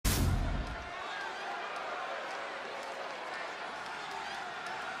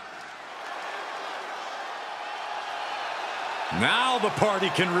Now the party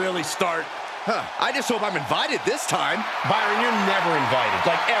can really start. I just hope I'm invited this time. Byron, you're never invited.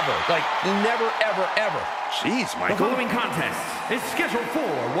 Like, ever. Like, never, ever, ever. Jeez, Michael. The following contest is scheduled for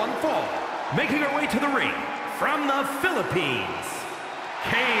one fall. Making her way to the ring from the Philippines,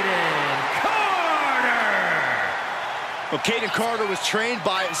 Kayden Carter. Well, Kayden Carter was trained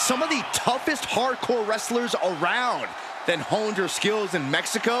by some of the toughest hardcore wrestlers around. Then honed her skills in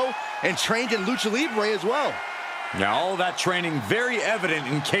Mexico and trained in Lucha Libre as well. Now, all that training very evident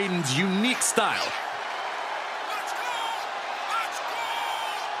in Kayden's unique style. Let's go! Let's go!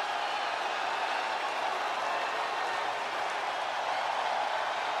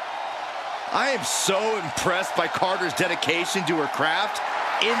 I am so impressed by Carter's dedication to her craft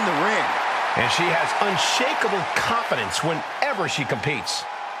in the ring. And she has unshakable confidence whenever she competes.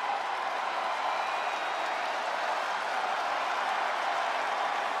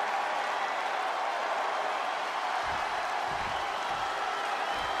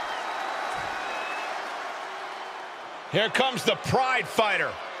 Here comes the Pride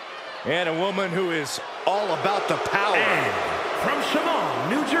Fighter. And a woman who is all about the power. And from Chemung,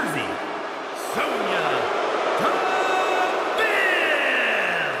 New Jersey, Sonya Deville.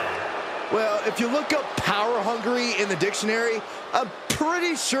 Well, if you look up power hungry in the dictionary, I'm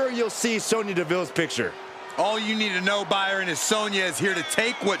pretty sure you'll see Sonya Deville's picture. All you need to know, Byron, is Sonya is here to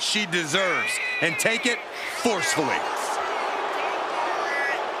take what she deserves and take it forcefully.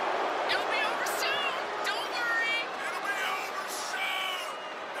 It'll be over soon. Don't worry. It'll be over soon.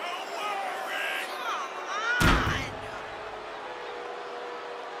 Don't worry. Come on.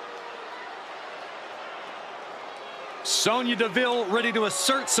 Sonya Deville ready to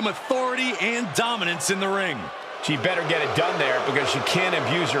assert some authority and dominance in the ring. She better get it done there because she can't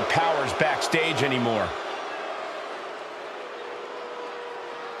abuse her powers backstage anymore.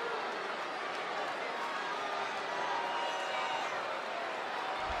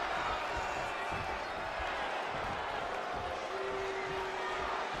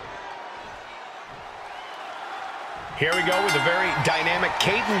 Here we go with a very dynamic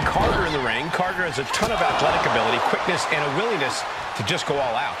Kayden Carter in the ring. Carter has a ton of athletic ability, quickness, and a willingness to just go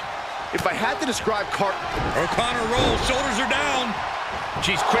all out. If I had to describe Carter... O'Connor rolls, shoulders are down.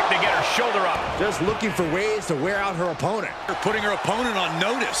 She's quick to get her shoulder up. just looking for ways to wear out her opponent. Putting her opponent on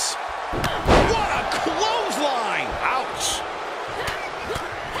notice. What a clothesline! Ouch!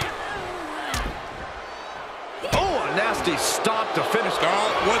 Oh, a nasty stop to finish.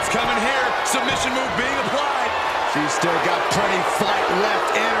 Oh, what's coming here? Submission move being applied. She's still got plenty fight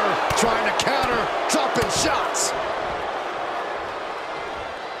left in her, trying to counter, dropping shots.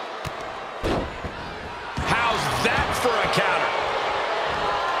 How's that for a counter?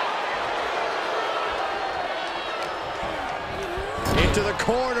 Into the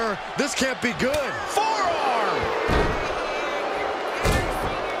corner. This can't be good. Forearm!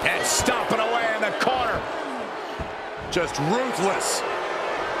 And stomping away in the corner. Just ruthless.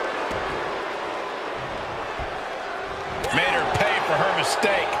 Made her pay for her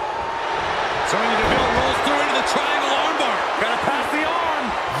mistake. Sonya Deville rolls through into the triangle armbar. Gotta pass the arm.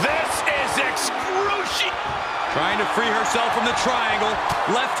 This is excruciating. Trying to free herself from the triangle.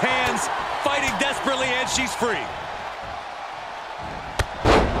 Left hands fighting desperately, and she's free.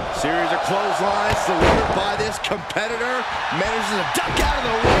 Series of clotheslines delivered by this competitor. Manages to duck out of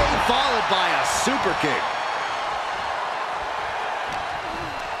the way, followed by a super kick.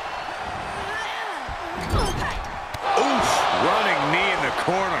 Oof, running knee in the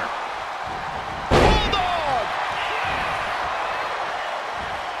corner. Bulldog!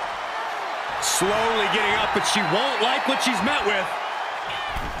 Slowly getting up, but she won't like what she's met with.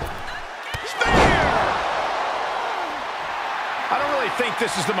 I don't really think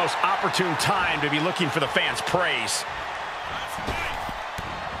this is the most opportune time to be looking for the fans' praise.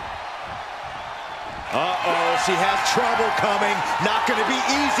 Uh-oh, she has trouble coming. Not going to be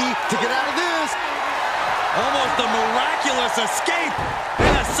easy to get out of this. Almost a miraculous escape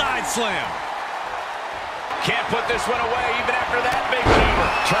and a side slam. Can't put this one away even after that big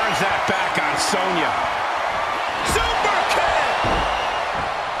maneuver. Turns that back on Sonya. Super kick!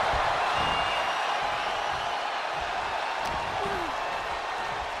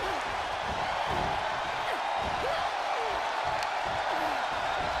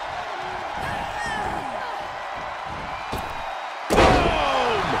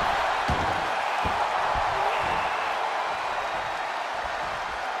 Boom!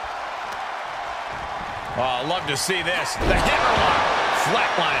 Oh, I'd love to see this. The hammerlock.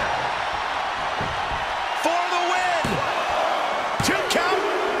 Flatliner. For the win! 2 count,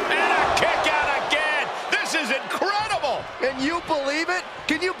 and a kick out again. This is incredible! And you believe it?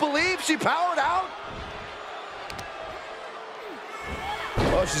 Can you believe she powered out?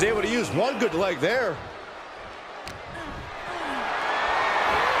 Well, she's able to use one good leg there.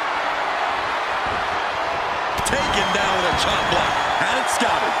 Taken down with a chop block. Had it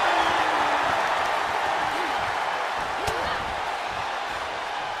scouted.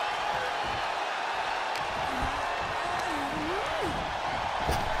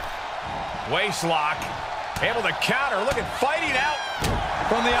 Waist lock. Able to counter. Look at fighting out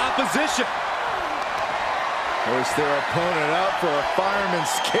From the opposition. Hoist their opponent up for a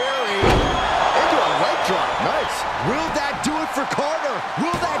fireman's carry. Into a leg drop. Nice. Will that do it for Carter?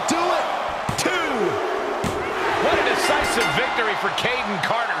 Will that do it? 2. What a decisive victory for Kayden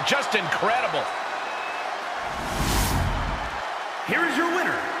Carter. Just incredible. Here is your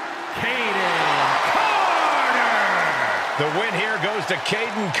winner, Kayden Carter. The win here goes to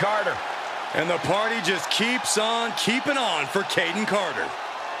Kayden Carter. And the party just keeps on keeping on for Kayden Carter.